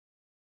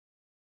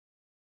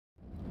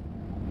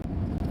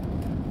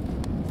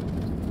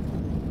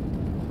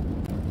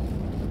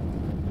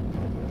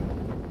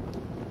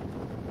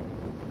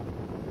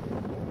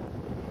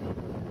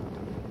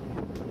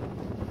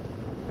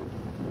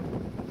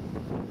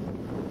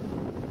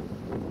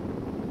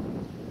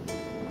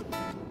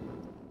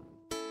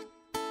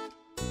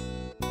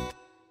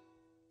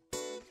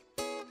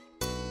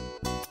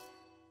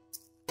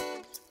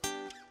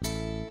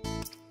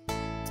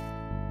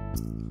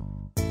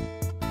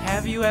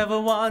Have you ever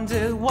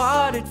wondered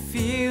what it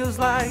feels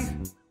like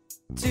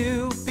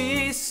to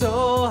be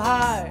so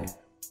high,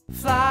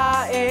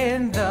 fly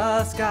in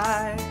the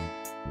sky?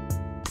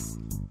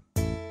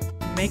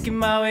 Making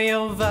my way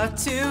over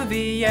to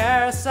the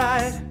air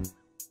side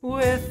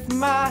with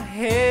my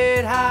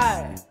head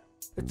high,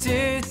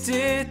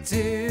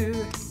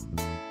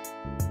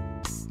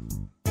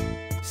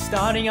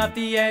 starting up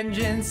the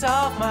engines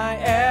of my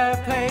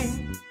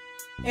airplane,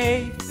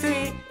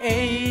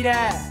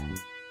 838,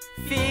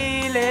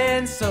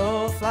 feeling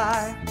so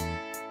fly.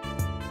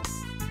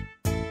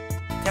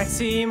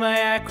 Taxi my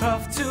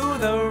aircraft to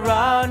the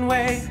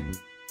runway,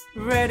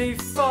 ready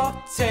for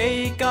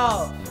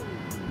takeoff,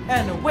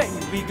 and away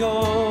we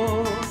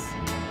go.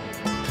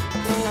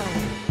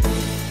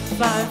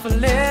 Flying for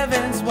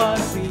living's what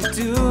we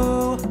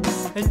do,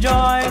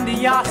 enjoying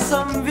the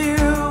awesome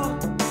view.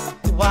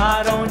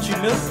 Why don't you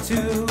look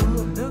to,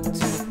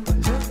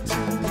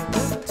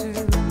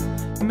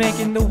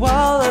 making the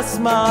world a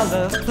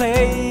smaller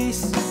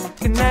place,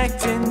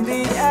 connecting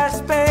the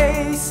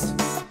airspace,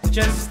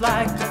 just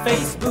like the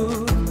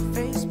Facebook.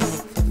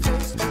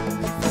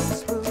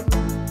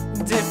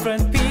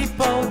 Different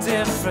people,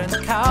 different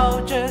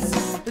cultures,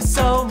 there's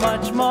so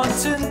much more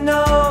to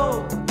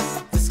know.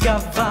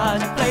 Discover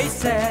new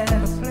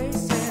places,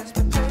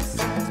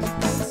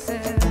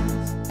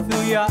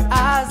 through your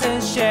eyes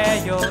and share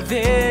your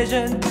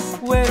vision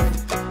with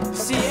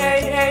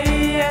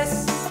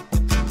CAAS.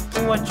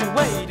 What you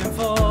waiting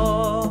for?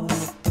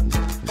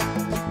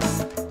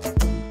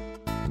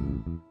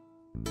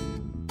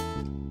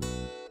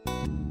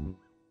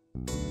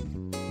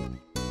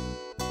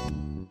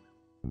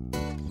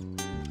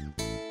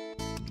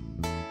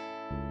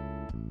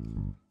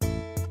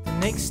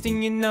 Next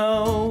thing you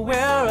know,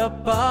 we're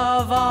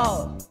above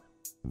all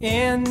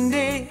in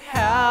the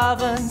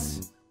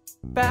heavens.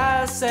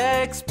 Past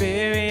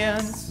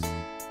experience,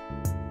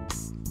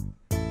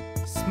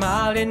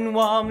 smiling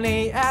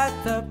warmly at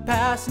the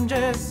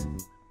passengers.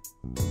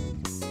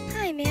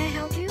 Hi, may I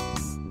help you?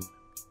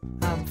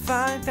 I'm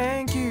fine,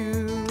 thank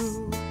you.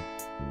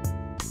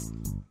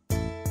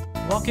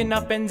 Walking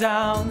up and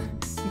down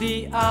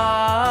the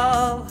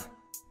aisle,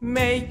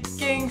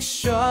 making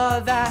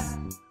sure that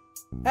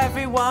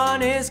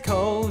everyone is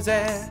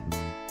cozy.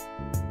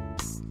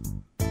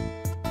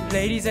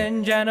 Ladies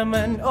and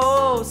gentlemen,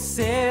 oh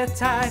sit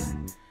tight,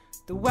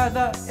 the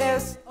weather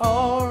is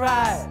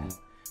alright,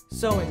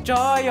 so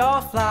enjoy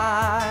your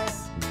flight.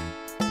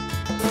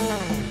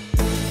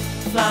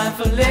 Flying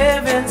for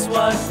living's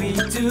what we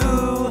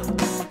do,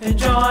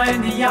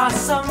 enjoying the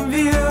awesome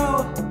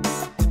view.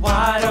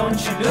 Why don't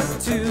you look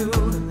to,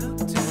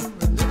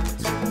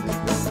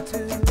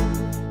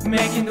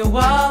 making the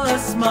world a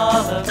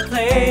smaller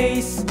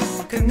place,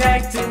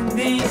 connecting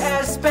the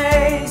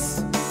airspace,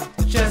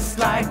 just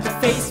like the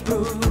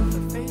Facebook.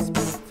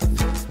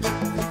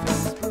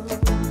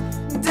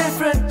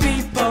 Different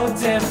people,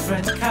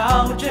 different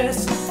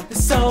cultures,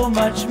 there's so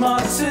much more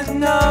to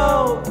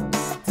know.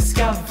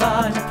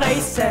 Discover new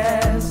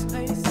places,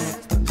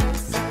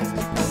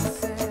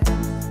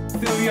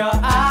 through your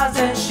eyes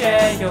and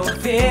share your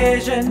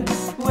vision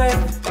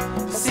with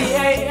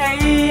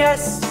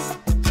CAAS.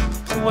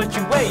 What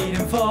you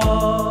waiting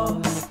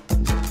for?